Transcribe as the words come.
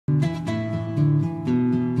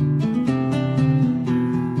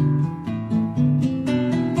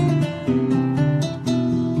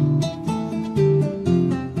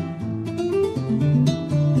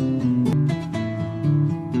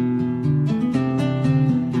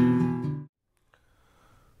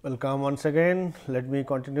Welcome once again. Let me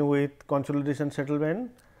continue with consolidation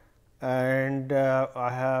settlement, and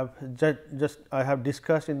I have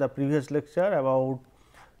discussed in the previous lecture about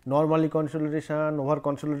normally consolidation, over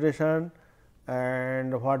consolidation,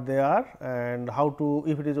 and what they are, and how to,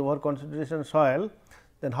 if it is over consolidation soil,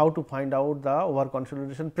 then how to find out the over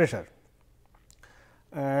consolidation pressure.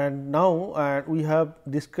 And now we have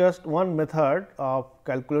discussed one method of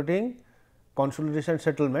calculating consolidation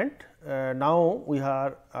settlement. Now we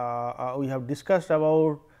have discussed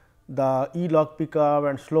about the E log P curve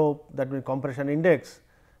and slope, that means compression index,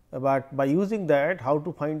 but by using that how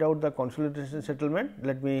to find out the consolidation settlement,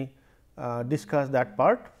 let me discuss that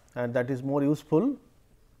part, and that is more useful.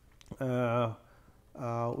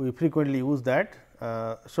 We frequently use that.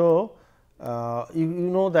 You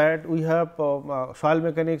know that we have soil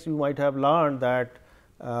mechanics, you might have learned that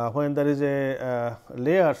when there is a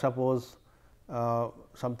layer, suppose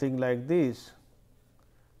something like this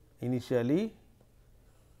initially,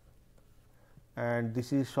 and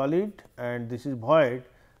this is solid and this is void,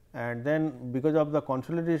 and then because of the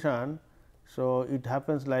consolidation, so it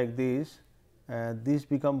happens like this, this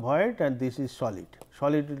become void and this is solid,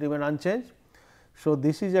 solid will remain unchanged. So,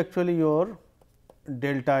 this is actually your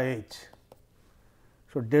delta H.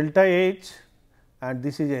 So, delta H and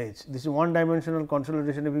this is H, this is one dimensional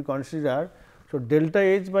consolidation if you consider. So, delta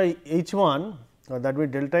H by H 1, that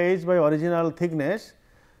means delta H by original thickness,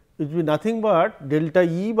 it will be nothing but delta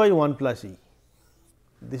E by 1 plus E.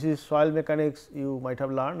 This is soil mechanics, you might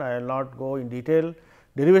have learned, I will not go in detail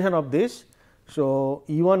derivation of this. So,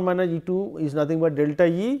 E 1 minus E 2 is nothing but delta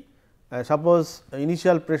E. Suppose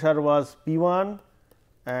initial pressure was P 1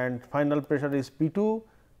 and final pressure is P 2.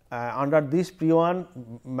 Under this P 1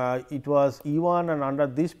 it was E 1 and under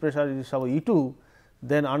this pressure it is our E 2.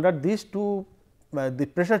 Then under these two the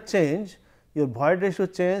pressure change, your void ratio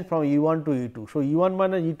change from E 1 to E 2. So, E 1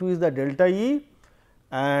 minus E 2 is the delta E,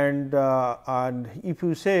 and if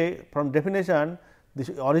you say from definition, this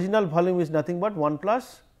original volume is nothing but 1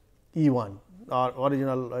 plus E 1 or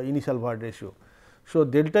original initial void ratio. So,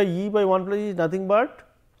 delta E by 1 plus E is nothing but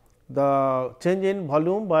the change in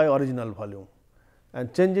volume by original volume,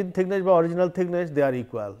 and change in thickness by original thickness, they are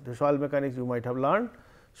equal. The soil mechanics you might have learned.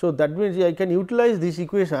 So, that means I can utilize this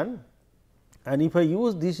equation, and if I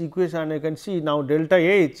use this equation, I can see now delta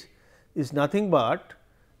H is nothing but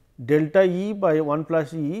delta E by 1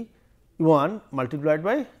 plus E 1 multiplied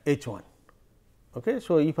by H 1. Okay.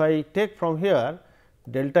 So, if I take from here,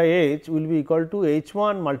 delta H will be equal to H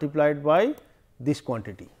 1 multiplied by this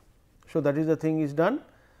quantity. So, that is the thing is done,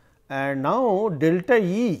 and now delta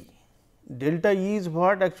E is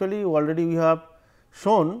what actually already we have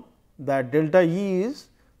shown that delta E is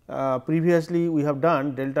previously we have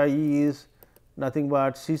done, delta E is nothing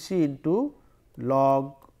but C c into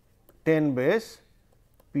log 10 base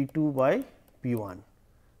P 2 by P 1,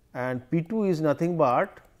 and P 2 is nothing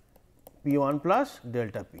but P 1 plus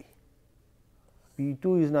delta P. P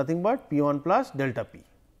 2 is nothing but P 1 plus delta P.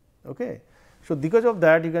 Okay. So, because of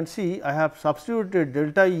that you can see I have substituted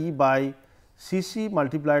delta E by C c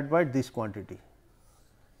multiplied by this quantity.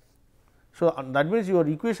 So, that means your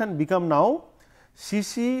equation become now C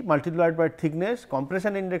c multiplied by thickness,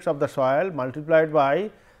 compression index of the soil multiplied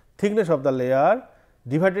by thickness of the layer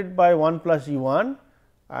divided by 1 plus E 1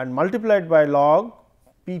 and multiplied by log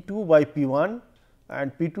P 2 by P 1,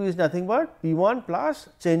 and P 2 is nothing but P 1 plus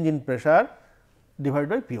change in pressure divided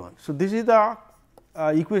by P 1. So, this is the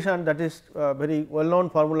equation, that is very well known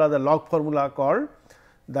formula, the log formula called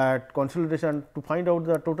that consolidation, to find out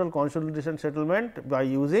the total consolidation settlement by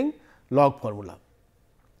using log formula.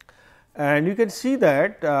 And you can see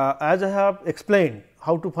that as I have explained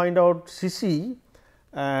how to find out C c,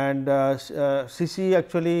 and C c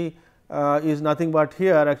actually is nothing but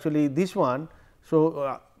here actually this one.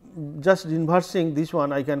 So, just inversing this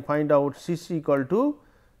one, I can find out C c equal to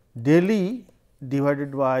del E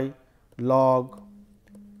divided by log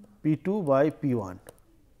P 2 by P 1.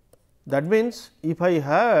 That means, if I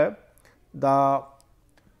have the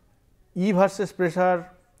E versus pressure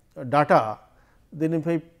data, then if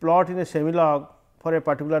I plot in a semi log for a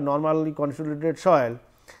particular normally consolidated soil,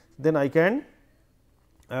 then I can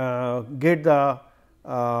get the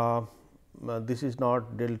this is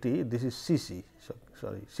not del T, this is C c,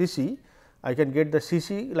 sorry C c, I can get the C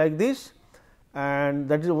c like this, and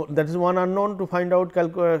that is one unknown to find out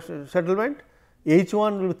settlement. H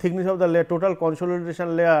 1 will be thickness of the layer, total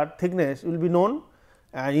consolidation layer thickness will be known,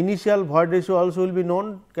 and initial void ratio also will be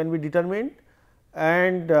known, can be determined,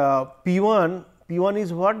 and P 1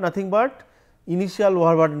 is what, nothing but initial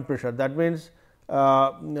overburden pressure. That means,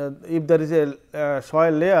 if there is a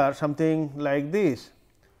soil layer something like this,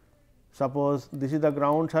 suppose this is the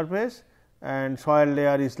ground surface and soil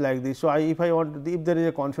layer is like this. So, if I want if there is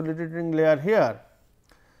a consolidating layer here,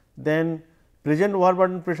 then present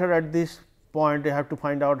overburden pressure at this point I have to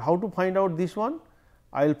find out. How to find out this one?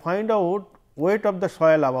 I will find out weight of the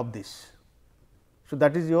soil above this. So,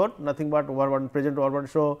 that is your nothing but overburden, present overburden.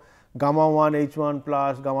 So, gamma 1 H 1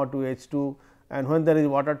 plus gamma 2 H 2, and when there is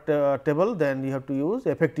water table, then you have to use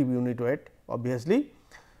effective unit weight obviously.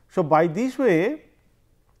 So, by this way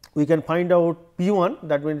we can find out P 1,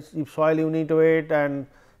 that means, if soil unit weight and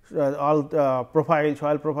all profile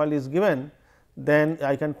soil profile is given, then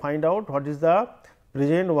I can find out what is the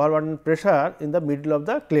present overburden pressure in the middle of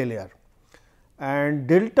the clay layer. And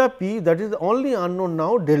delta P, that is the only unknown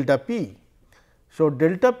now, delta P. So,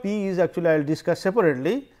 delta P is actually I will discuss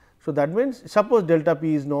separately. So, that means, suppose delta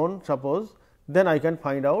P is known, suppose, then I can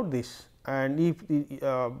find out this, and if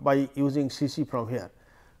by using CC from here.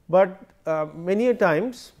 But many a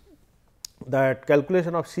times that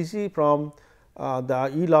calculation of CC from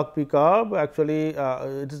the E log P curve, actually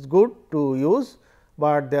it is good to use,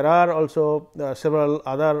 but there are also several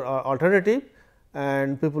other alternative,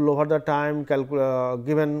 and people over the time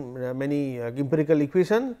given many empirical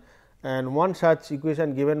equation, and one such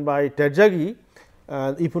equation given by Terzaghi.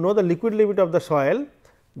 If you know the liquid limit of the soil,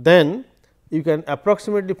 then you can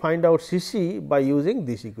approximately find out CC by using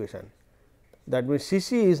this equation. That means,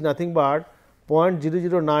 CC is nothing but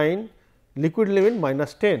 0.009 liquid limit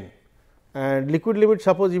minus 10, and liquid limit,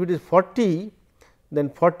 suppose if it is 40, then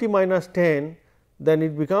 40 minus 10, then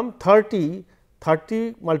it become 30,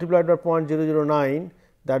 30 multiplied by 0.009,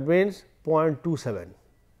 that means 0.27.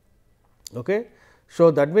 Okay.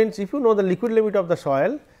 So, that means, if you know the liquid limit of the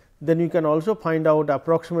soil, then you can also find out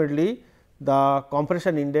approximately the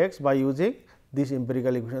compression index by using this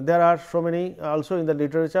empirical equation. There are so many also in the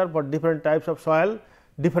literature for different types of soil,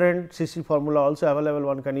 different CC formula also available,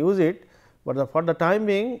 one can use it, but for the time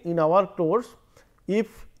being in our course,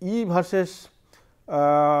 if E versus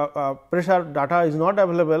pressure data is not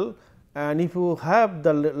available, and if you have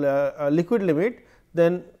the liquid limit,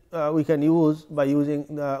 then we can use by using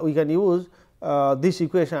this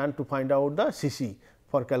equation to find out the CC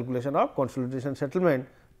for calculation of consolidation settlement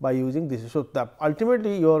by using this. So,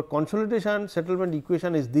 ultimately your consolidation settlement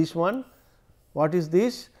equation is this one. What is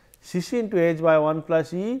this? CC into H by 1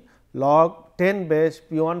 plus E log 10 base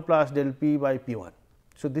P 1 plus del P by P 1.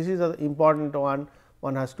 So, this is the important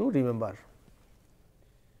one has to remember.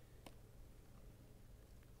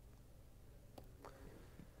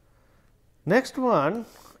 Next one,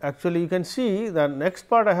 actually you can see the next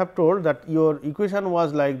part I have told that your equation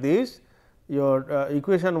was like this, your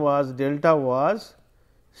equation was delta was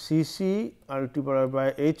C C multiplied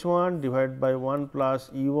by H 1 divided by 1 plus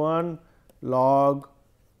E 1 log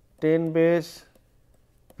 10 base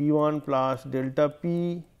P 1 plus delta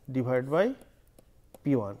P divided by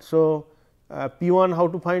P 1. So, P 1 how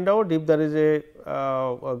to find out? If there is a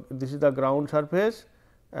this is the ground surface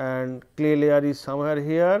and clay layer is somewhere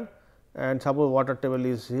here, and suppose water table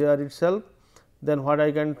is here itself, then what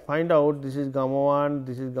I can find out, this is gamma 1,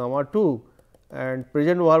 this is gamma 2, and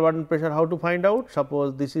present overburden pressure how to find out?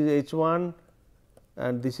 Suppose this is H 1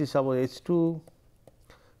 and this is suppose H 2.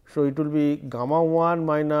 So, it will be gamma 1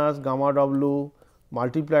 minus gamma W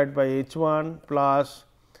multiplied by H 1 plus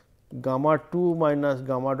gamma 2 minus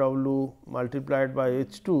gamma W multiplied by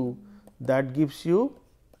H 2, that gives you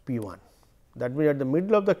P 1. That means, at the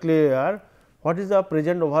middle of the clay layer, what is the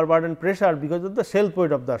present overburden pressure because of the self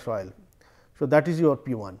weight of the soil. So, that is your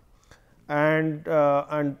P 1, and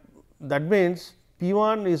that means, P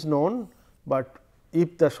 1 is known, but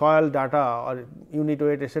if the soil data or unit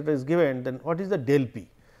weight etcetera is given, then what is the del P?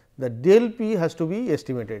 The del P has to be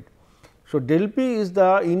estimated. So, del P is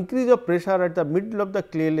the increase of pressure at the middle of the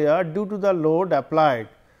clay layer due to the load applied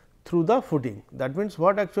through the footing. That means,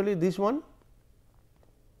 what actually this one?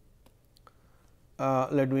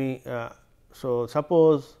 Let me so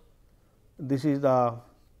suppose this is the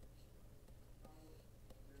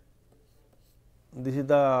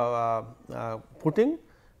footing,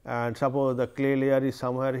 and suppose the clay layer is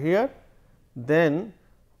somewhere here, then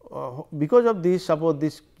because of this, suppose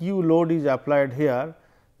this Q load is applied here.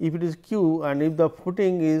 If it is Q and if the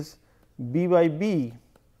footing is B by B,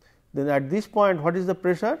 then at this point what is the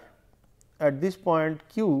pressure? At this point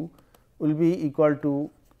Q will be equal to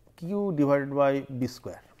Q divided by B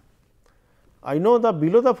square. I know the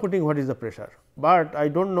below the footing what is the pressure, but I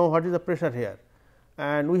do not know what is the pressure here,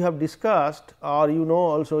 and we have discussed, or you know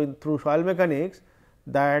also through soil mechanics,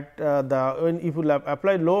 that when if you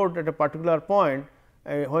apply load at a particular point,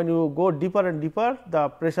 when you go deeper and deeper, the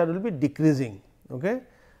pressure will be decreasing. Okay.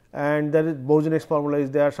 And there is Bougin's formula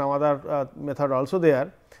is there, some other method also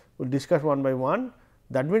there. we will discuss one by one.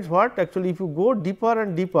 That means what? Actually, if you go deeper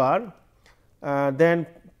and deeper, then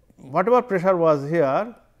whatever pressure was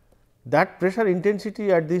here, that pressure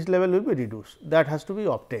intensity at this level will be reduced, that has to be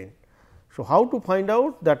obtained. So, how to find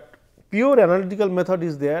out that? Pure analytical method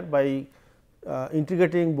is there by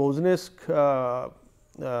integrating Boussinesq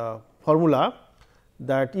formula,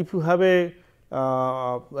 that if you have a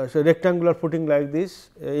rectangular footing like this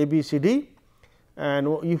A B C D, and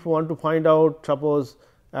if you want to find out, suppose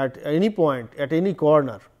at any point at any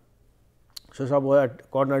corner. So, suppose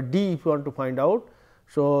at corner D if you want to find out.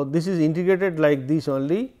 So, this is integrated like this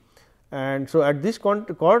only, and so at this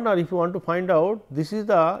corner if you want to find out, this is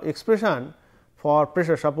the expression for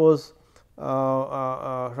pressure. Suppose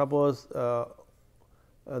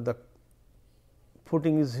the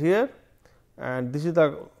footing is here and this is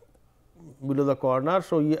the below the corner.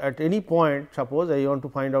 So, at any point, suppose I want to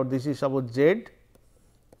find out, this is suppose Z,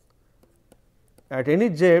 at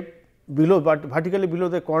any Z below, but vertically below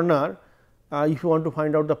the corner, if you want to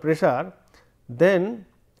find out the pressure, then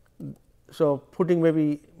so footing may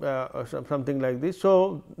be something like this.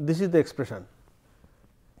 So, this is the expression,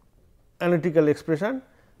 analytical expression,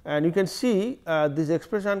 and you can see this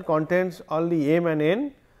expression contains only m and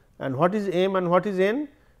n. And what is m and what is n?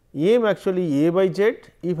 M actually A by Z.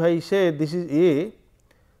 If I say this is A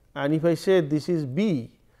and if I say this is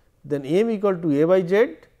B, then m equal to A by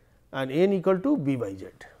Z and n equal to B by Z,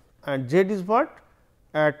 and Z is what?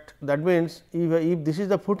 At that means, if this is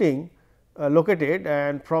the footing located,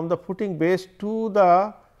 and from the footing base to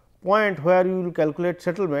the point where you will calculate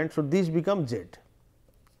settlement. So, this becomes Z.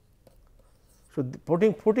 So,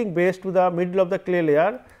 putting base to the middle of the clay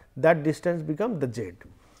layer, that distance becomes the Z.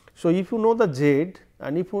 So, if you know the Z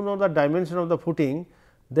and if you know the dimension of the footing,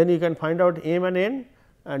 then you can find out m and n,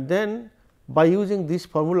 and then by using this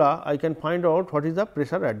formula I can find out what is the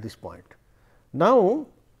pressure at this point. Now,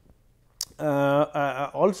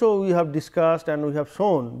 also we have discussed and we have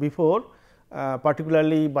shown before,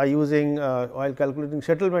 particularly by using while calculating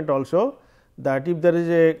settlement also, that if there is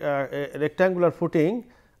a rectangular footing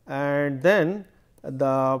and then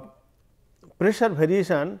the pressure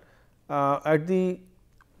variation at the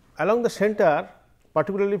along the center,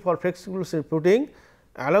 particularly for flexible footing,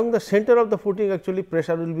 along the center of the footing actually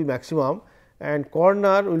pressure will be maximum and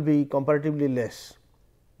corner will be comparatively less.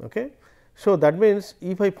 Okay. So, that means,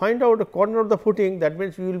 if I find out a corner of the footing, that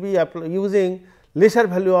means we will be using lesser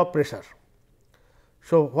value of pressure.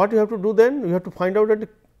 So, what you have to do then? You have to find out at the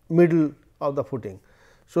middle of the footing.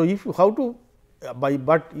 So, if you how to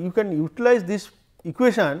but you can utilize this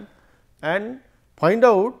equation and find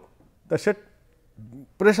out the set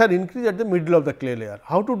pressure increase at the middle of the clay layer.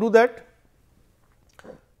 How to do that?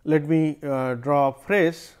 Let me draw a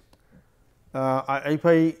phrase.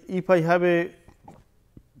 If I have a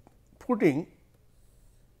footing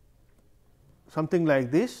something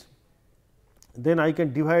like this, then I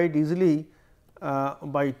can divide easily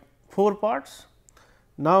by 4 parts.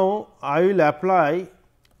 Now, I will apply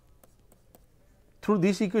through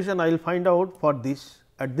this equation, I will find out for this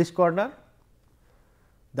at this corner.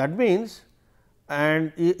 That means,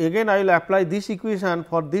 and again I will apply this equation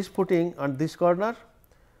for this footing on this corner.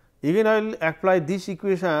 Again I will apply this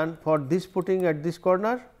equation for this footing at this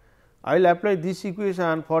corner. I will apply this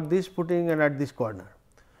equation for this footing and at this corner.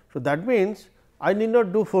 So, that means, I need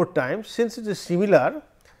not do 4 times, since it is similar.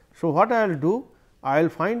 So, what I will do? I will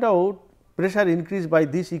find out pressure increase by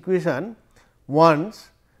this equation once,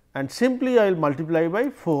 and simply I will multiply by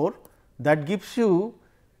 4, that gives you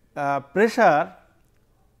pressure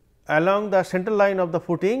along the center line of the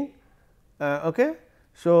footing. Okay.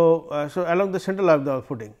 So, along the center line of the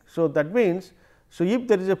footing. So, that means, so if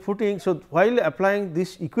there is a footing, so while applying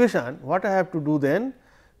this equation, what I have to do then?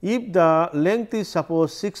 If the length is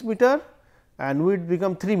suppose 6 meter and width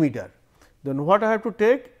become 3 meter, then what I have to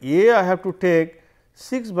take? A I have to take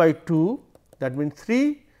 6 by 2, that means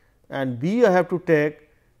 3, and B I have to take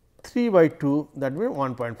 3 by 2, that means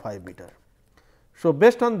 1.5 meter. So,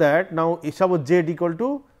 based on that, now suppose Z equal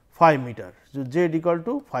to 5 meter. So, Z equal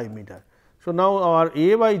to 5 meter. So, now our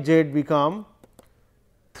A by Z become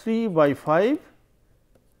 3 by 5,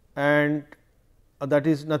 and that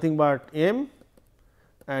is nothing but m,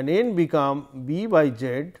 and n become B by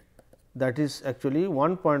Z, that is actually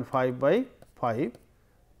 1.5 by 5.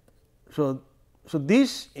 So,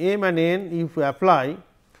 this m and n if you apply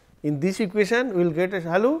in this equation, we will get a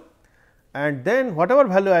value, and then whatever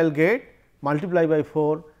value I will get multiply by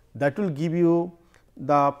 4, that will give you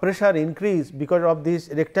the pressure increase because of this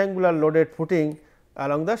rectangular loaded footing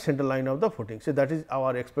along the center line of the footing. So, that is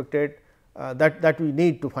our expected that we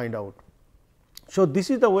need to find out. So, this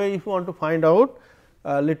is the way if you want to find out,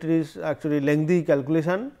 it is actually lengthy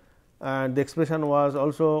calculation, and the expression was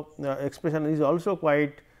also expression is also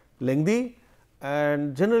quite lengthy,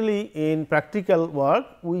 and generally in practical work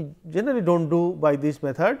we generally do not do by this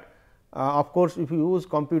method. Of course, if you use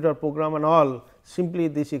computer program and all, simply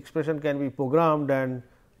this expression can be programmed and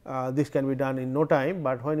this can be done in no time,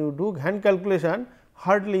 but when you do hand calculation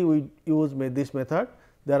hardly we use this method.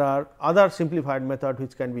 There are other simplified method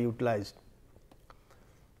which can be utilized.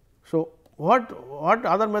 So, what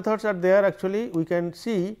other methods are there? Actually, we can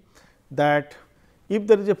see that if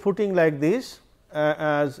there is a footing like this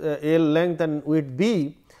as L length and width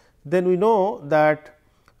B, then we know that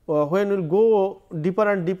when we will go deeper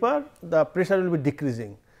and deeper, the pressure will be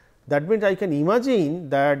decreasing. That means, I can imagine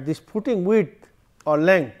that this footing width or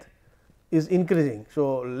length is increasing.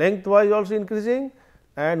 So, lengthwise also increasing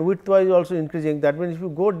and widthwise also increasing. That means, if you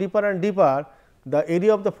go deeper and deeper, the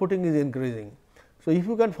area of the footing is increasing. So, if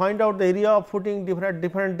you can find out the area of footing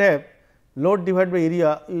different depth, load divided by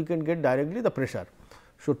area, you can get directly the pressure.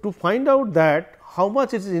 So, to find out that how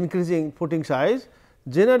much it is increasing footing size,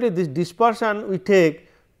 generally this dispersion we take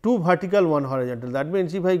 2 vertical 1 horizontal. That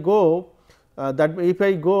means, if I go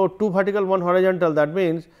 2 vertical 1 horizontal, that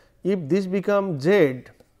means, if this becomes z,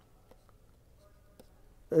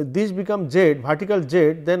 vertical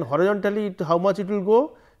z, then horizontally how much it will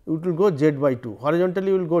go? It will go z by 2,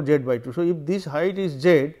 horizontally will go z by 2. So, if this height is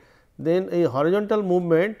z, then a horizontal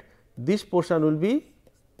movement, this portion will be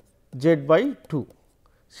z by 2.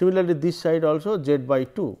 Similarly, this side also z by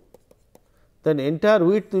 2, then entire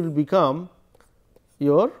width will become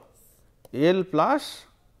your L plus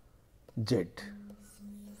z.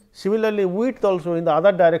 Similarly, width also in the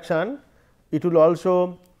other direction, it will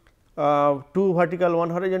also 2 vertical 1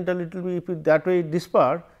 horizontal, it will be, if it that way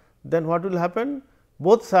dispersed, then what will happen?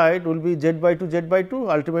 Both sides will be z by 2,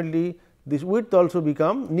 ultimately this width also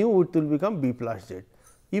become, new width will become B plus z.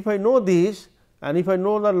 If I know this and if I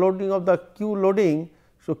know the loading of the Q loading,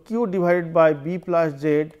 so Q divided by B plus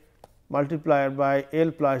z multiplied by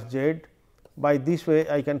L plus z, by this way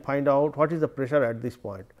I can find out what is the pressure at this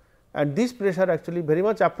point, and this pressure actually very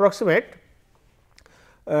much approximate,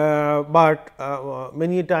 but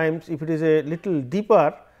many times if it is a little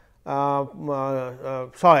deeper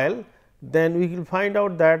soil, then we will find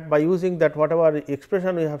out that by using that whatever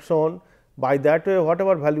expression we have shown, by that way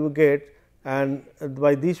whatever value we get, and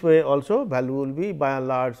by this way also value will be by and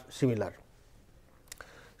large similar.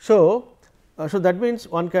 So, that means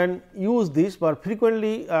one can use this, but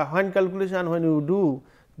frequently hand calculation when you do,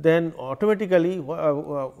 then automatically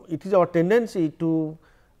it is our tendency to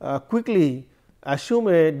quickly assume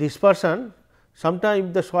a dispersion.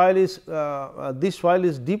 Sometimes the soil is this soil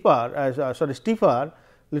is deeper stiffer,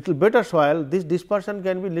 little better soil, this dispersion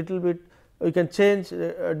can be little bit, we can change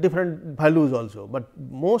different values also, but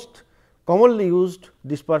most commonly used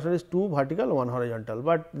dispersion is 2 vertical 1 horizontal,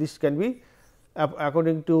 but this can be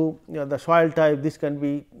according to the soil type, this can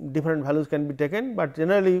be different values can be taken, but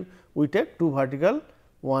generally we take 2 vertical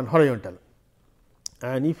 1 horizontal.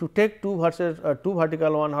 And if you take 2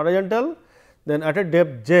 vertical 1 horizontal, then at a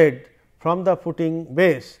depth z from the footing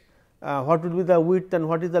base, what will be the width and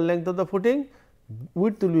what is the length of the footing?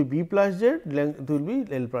 Width will be B plus z, length will be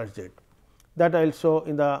L plus z. That I will show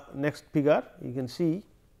in the next figure, you can see.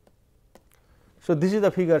 So, this is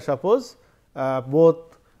the figure, suppose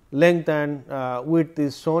both length and width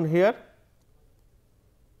is shown here.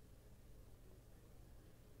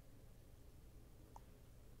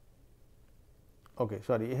 Okay,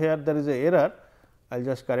 sorry, here there is a error, I will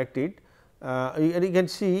just correct it. You can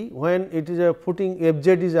see when it is a footing f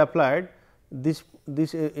z is applied, this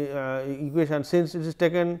equation, since it is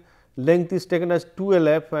taken, length is taken as 2 L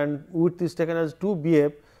f and width is taken as 2 B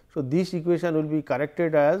f. So, this equation will be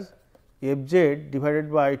corrected as f z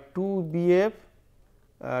divided by 2 B f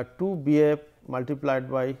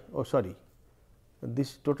multiplied by, oh sorry,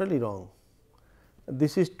 this is totally wrong,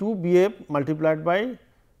 this is 2 B f multiplied by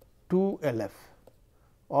 2 L f,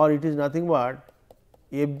 or it is nothing but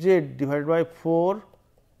f z divided by 4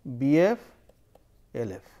 B f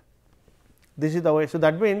L f. This is the way. So,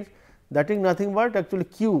 that means that is nothing but actually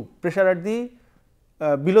Q, pressure at the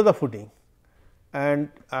below the footing, and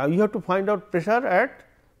you have to find out pressure at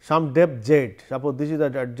some depth z, suppose this is the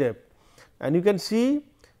depth, and you can see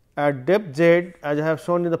at depth z, as I have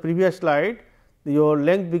shown in the previous slide, your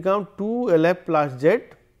length become 2 L f plus z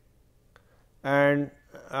and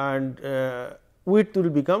width will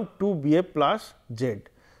become 2 B f plus z.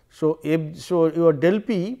 So, your del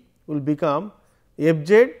p will become f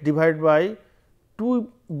z divided by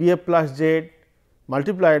 2 B f plus z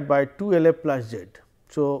multiplied by 2 L f plus z.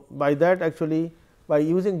 So, by that actually by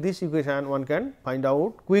using this equation one can find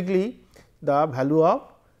out quickly the value of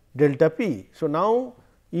delta p. So, now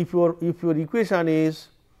if your equation is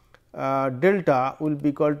delta will be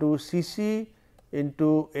equal to C c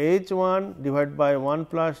into H 1 divided by 1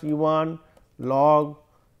 plus E 1 log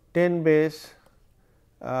 10 base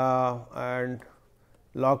and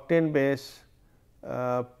log 10 base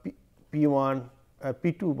P 1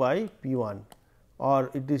 P 2 by P 1,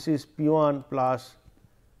 or this is P 1 plus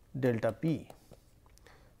delta P.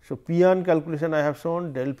 So, P 1 calculation I have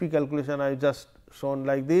shown, del P calculation I have just shown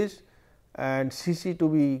like this, and C c to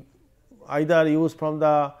be either used from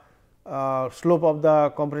the slope of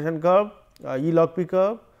the compression curve E log P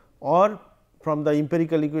curve, or from the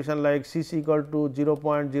empirical equation like C c equal to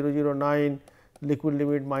 0.009 liquid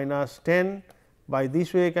limit minus 10 by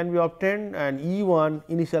this way can be obtained, and E 1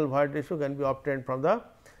 initial void ratio can be obtained from the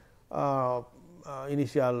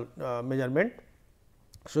initial measurement.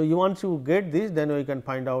 So, once you get this, then we can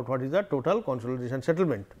find out what is the total consolidation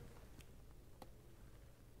settlement.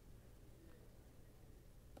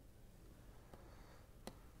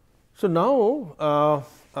 So, now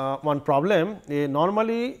one problem,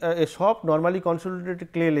 a soft normally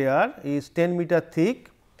consolidated clay layer is 10 meter thick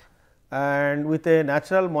and with a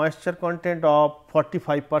natural moisture content of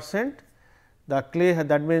 45%. The clay,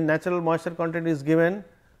 that means natural moisture content is given.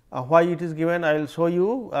 Why it is given, I will show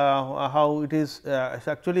you how it is.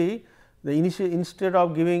 Actually, the instead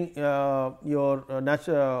of giving your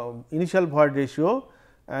initial void ratio,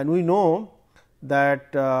 and we know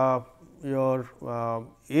that your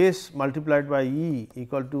S multiplied by E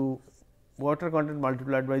equal to water content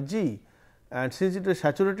multiplied by G, and since it is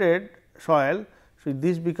saturated soil, so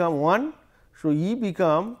this become 1. So, E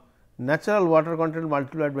become natural water content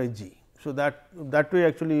multiplied by G. So, that way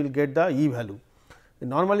actually you will get the E value. The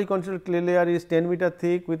normally consolidated clay layer is 10 meter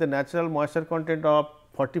thick with a natural moisture content of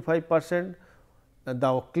 45%.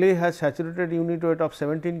 The clay has saturated unit weight of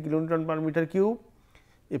 17 kilonewton per meter cube,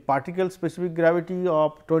 a particle specific gravity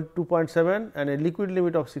of 22.7 and a liquid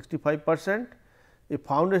limit of 65%. A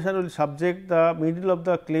foundation will subject the middle of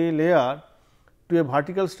the clay layer to a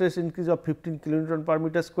vertical stress increase of 15 kilonewton per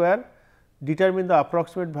meter square. Determine the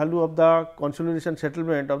approximate value of the consolidation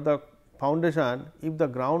settlement of the foundation if the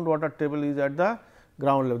groundwater table is at the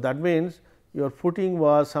ground level. That means, your footing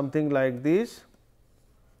was something like this,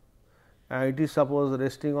 and it is suppose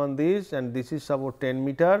resting on this, and this is suppose 10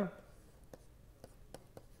 meter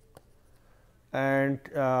and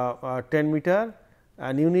 10 meter,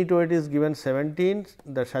 and unit weight is given 17,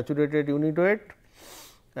 the saturated unit weight,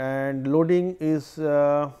 and loading is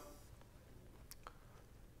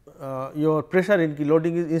your pressure in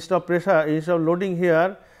loading is instead of pressure, instead of loading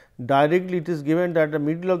here directly it is given that the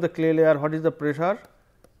middle of the clay layer, what is the pressure?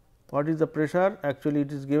 What is the pressure? Actually,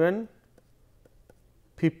 it is given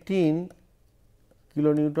 15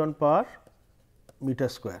 kilonewton per meter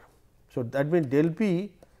square. So, that means del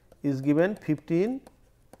P is given 15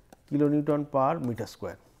 kilonewton per meter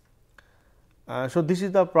square. So, this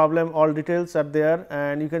is the problem, all details are there,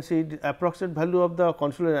 and you can see the approximate value of the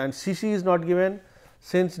consolidation, and C c is not given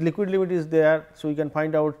since liquid limit is there. So, we can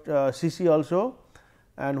find out C c also,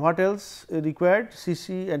 and what else required? C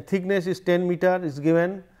c and thickness is 10 meter is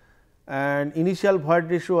given, and initial void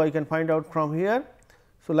ratio I can find out from here.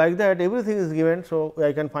 So, like that everything is given. So,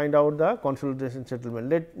 I can find out the consolidation settlement.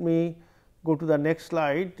 Let me go to the next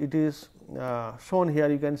slide. It is shown here,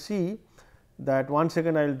 you can see that. One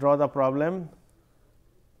second, I will draw the problem.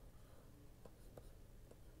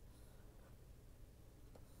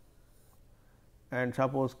 And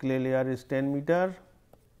suppose clay layer is 10 meter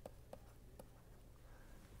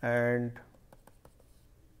and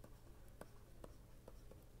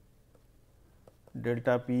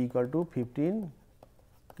delta P equal to 15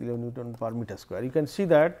 kilonewton per meter square. You can see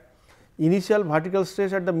that initial vertical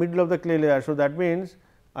stress at the middle of the clay layer. So, that means,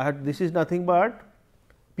 I had this is nothing but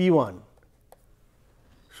P 1.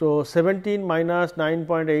 So, 17 minus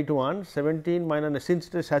 9.81, 17 minus, since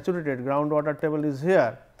it is saturated, groundwater table is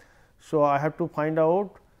here. So, I have to find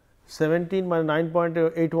out 17 minus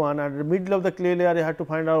 9.81, at the middle of the clay layer I have to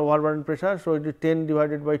find out overburden pressure. So, it is 10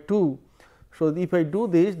 divided by 2. So, if I do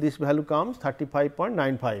this, this value comes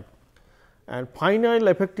 35.95, and final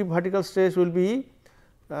effective vertical stress will be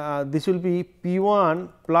this will be P 1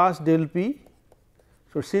 plus del P.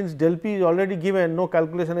 So, since del P is already given, no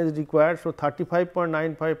calculation is required. So,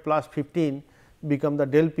 35.95 plus 15 become the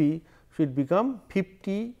del P. So, it become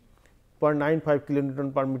 50.95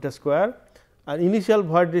 kilonewton per meter square, and initial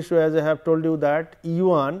void ratio, as I have told you, that E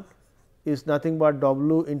 1 is nothing but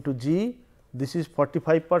W into G. This is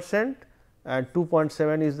 45% and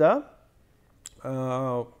 2.7 is the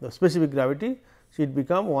specific gravity. So, it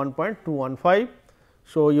become 1.215.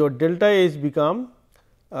 So, your delta H become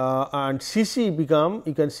and C c become,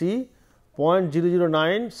 you can see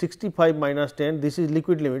 0.009 65 minus 10, this is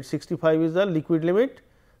liquid limit, 65 is the liquid limit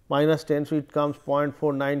minus 10. So, it comes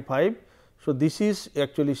 0.495. So, this is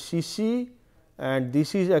actually C c and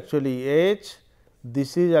this is actually H,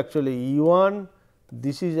 this is actually E 1,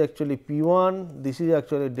 this is actually P 1, this is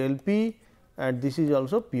actually del P and this is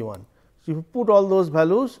also P 1. So, if you put all those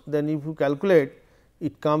values, then if you calculate,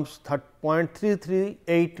 it comes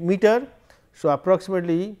 0.338 meter. So,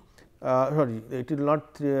 approximately sorry, it will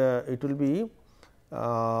not it will be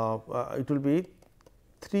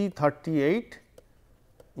 338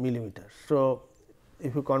 millimeter. So,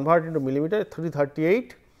 if you convert into millimeter,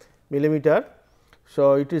 338 millimeter.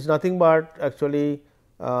 So, it is nothing but actually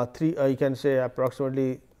you can say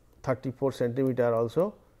approximately 34 centimeter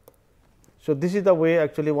also. So, this is the way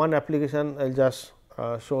actually one application I will just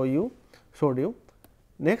showed you.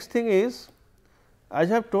 Next thing is, as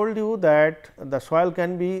I have told you that the soil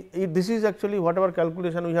can be, this is actually whatever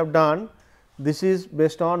calculation we have done, this is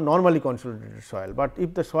based on normally consolidated soil, but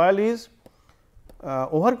if the soil is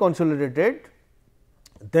over consolidated,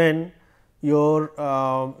 then your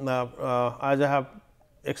as I have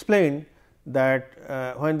explained that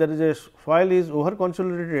when there is a soil is over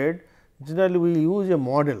consolidated, generally we use a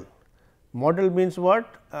model. Model means what?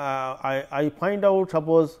 I find out,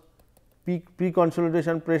 suppose pre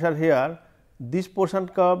consolidation pressure here, this portion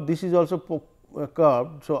curved, this is also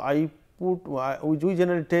curved. So, I put we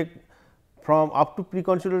generally take from up to pre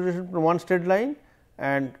consolidation from one straight line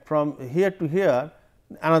and from here to here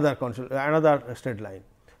another straight line,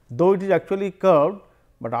 though it is actually curved,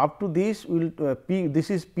 but up to this will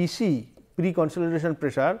this is P c pre consolidation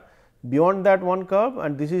pressure, beyond that one curve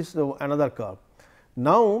and this is another curve.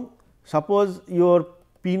 Now, suppose your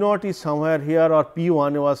P naught is somewhere here or P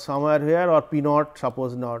 1 was somewhere here or P naught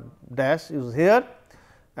suppose not dash is here,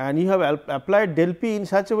 and you have applied del P in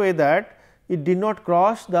such a way that it did not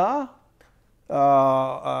cross the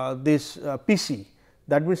this P c.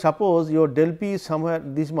 That means, suppose your del P is somewhere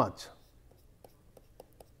this much.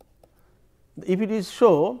 If it is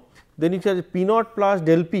so, then it has P naught plus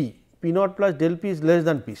del P, P naught plus del P is less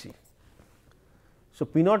than P c. So,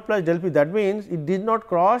 P naught plus del P, that means, it did not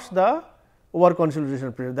cross the over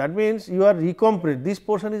consolidation pressure. That means, you are recompressed, this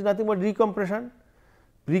portion is nothing but recompression.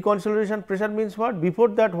 Pre-consolidation pressure means what? Before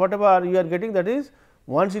that whatever you are getting, that is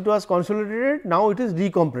once it was consolidated, now it is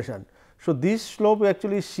recompression. So, this slope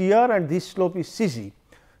actually is shear and this slope is C c.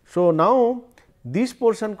 So, now this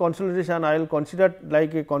portion consolidation I will consider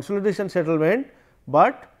like a consolidation settlement,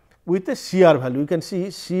 but with a shear value. You can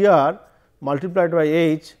see shear multiplied by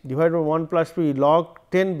H divided by 1 plus P log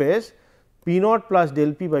 10 base P naught plus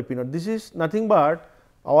del P by P naught. This is nothing but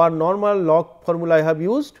our normal log formula I have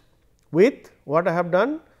used. With what I have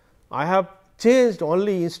done, I have changed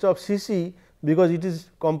only instead of C c, because it is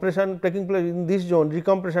compression taking place in this zone,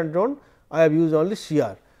 recompression zone, I have used only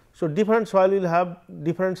shear. So, different soil will have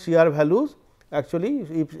different shear values actually,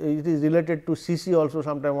 if it is related to C c also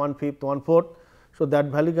sometime 1/5, 1/4. So, that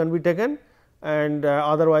value can be taken, and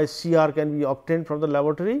otherwise shear can be obtained from the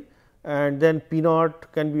laboratory, and then P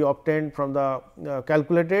naught can be obtained from the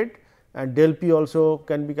calculated, and del P also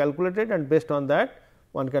can be calculated, and based on that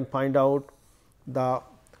one can find out the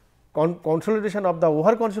consolidation of the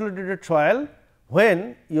over consolidated soil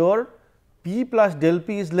when your P plus del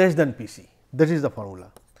P is less than P c. That is the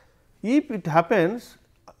formula. If it happens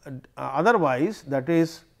otherwise, that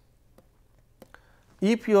is,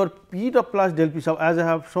 if your P plus del P, so as I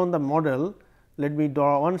have shown the model, let me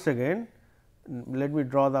draw once again. Let me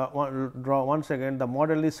draw once again. The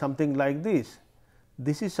model is something like this.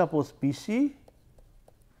 This is suppose P c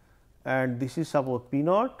and this is suppose P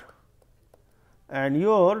naught, and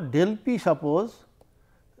your del P suppose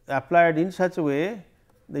applied in such a way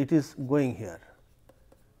that it is going here.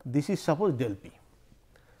 This is suppose del P.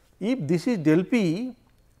 If this is del P,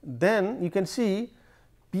 then you can see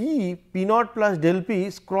P naught plus del P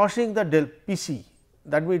is crossing the del P c,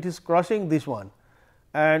 that means, it is crossing this one,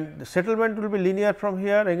 and the settlement will be linear from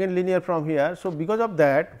here, again linear from here. So, because of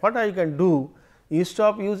that, what I can do, instead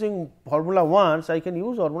of using formula once, I can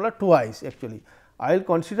use formula twice actually. I will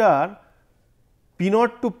consider P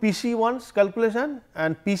naught to P c once calculation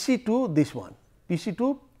and P c to this one, P c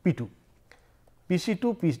to P 2, P c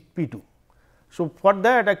to P 2. So, for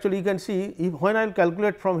that actually you can see, if when I will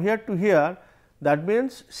calculate from here to here, that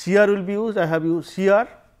means shear will be used. I have used shear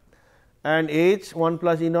and H 1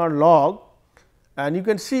 plus E naught log, and you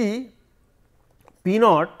can see P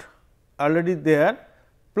naught already there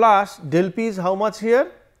plus del P is how much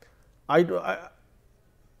here?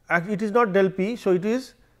 It is not del P. So, it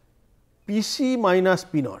is P c minus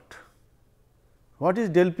P naught. What is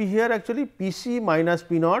del P here actually? P c minus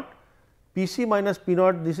P naught, P c minus P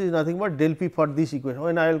naught, this is nothing but del P for this equation.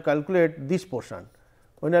 When I will calculate this portion,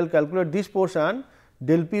 when I will calculate this portion,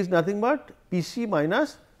 del P is nothing but P c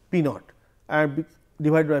minus P naught and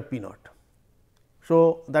divided by P naught.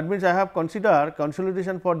 So, that means I have considered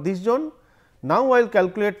consolidation for this zone. Now, I will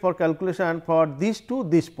calculate for calculation for this to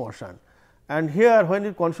this portion, and here when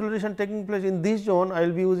the consolidation taking place in this zone, I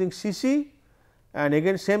will be using C c and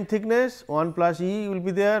again same thickness 1 plus E will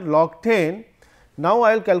be there log 10. Now,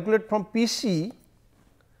 I will calculate from P c,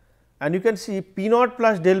 and you can see P naught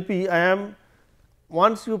plus del P, I am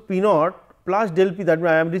once you P naught plus del P, that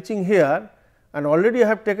means I am reaching here, and already I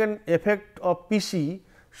have taken effect of P c.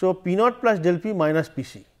 So, P naught plus del P minus P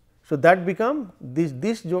c. So, that become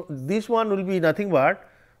this one will be nothing but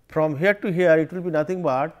from here to here it will be nothing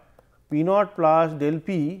but P naught plus del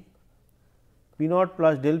P, P naught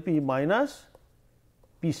plus del P minus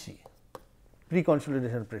P c pre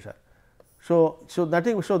consolidation pressure. So,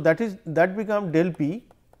 that become del P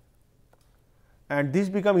and this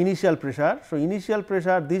become initial pressure. So, initial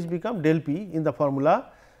pressure this become del P in the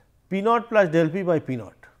formula P naught plus del P by P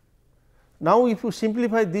naught. Now, if you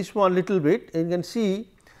simplify this one little bit, you can see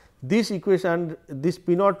this equation, this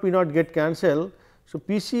P naught get cancelled. So,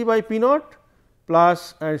 P c by P naught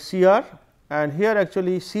plus and C r, and here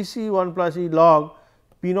actually C c 1 plus E log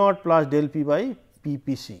P naught plus del P by P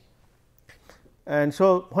P c. And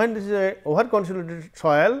so, when this is a over consolidated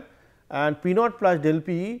soil and P naught plus del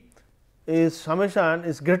P is summation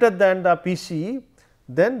is greater than the P c,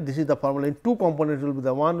 then this is the formula. In two components will be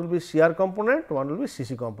the one will be C r component, one will be C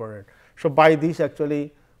c component. So, by this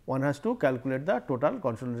actually one has to calculate the total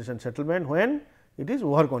consolidation settlement when it is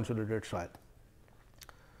over consolidated soil.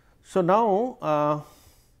 So, now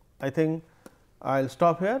I think I will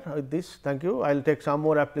stop here with this. Thank you. I will take some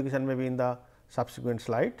more application maybe in the subsequent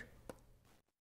slide.